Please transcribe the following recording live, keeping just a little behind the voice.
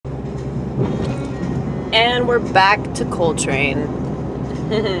And we're back to Coltrane.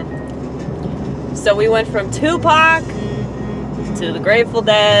 So we went from Tupac to the Grateful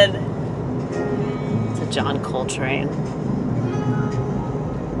Dead to John Coltrane.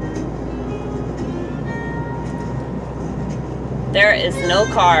 There is no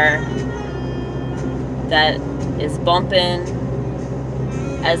car that is bumping,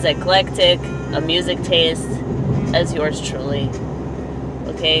 as eclectic a music taste as yours truly.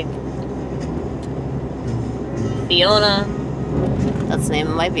 Okay? Fiona, that's the name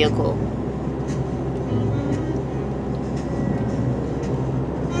of my vehicle.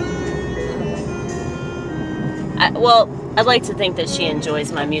 I'd like to think that she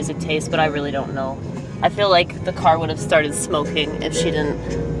enjoys my music taste, but I really don't know. I feel like the car would have started smoking if she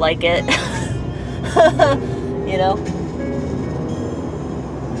didn't like it. You know?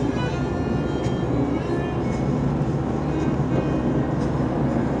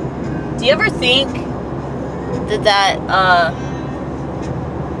 Do you ever think that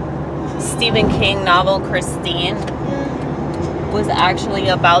Stephen King novel Christine was actually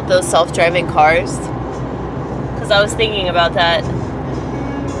about those self-driving cars? Because I was thinking about that,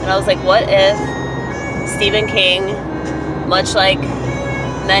 and I was like, what if Stephen King, much like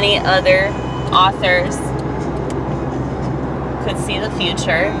many other authors, could see the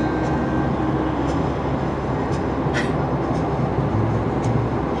future?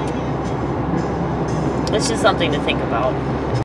 It's just something to think about.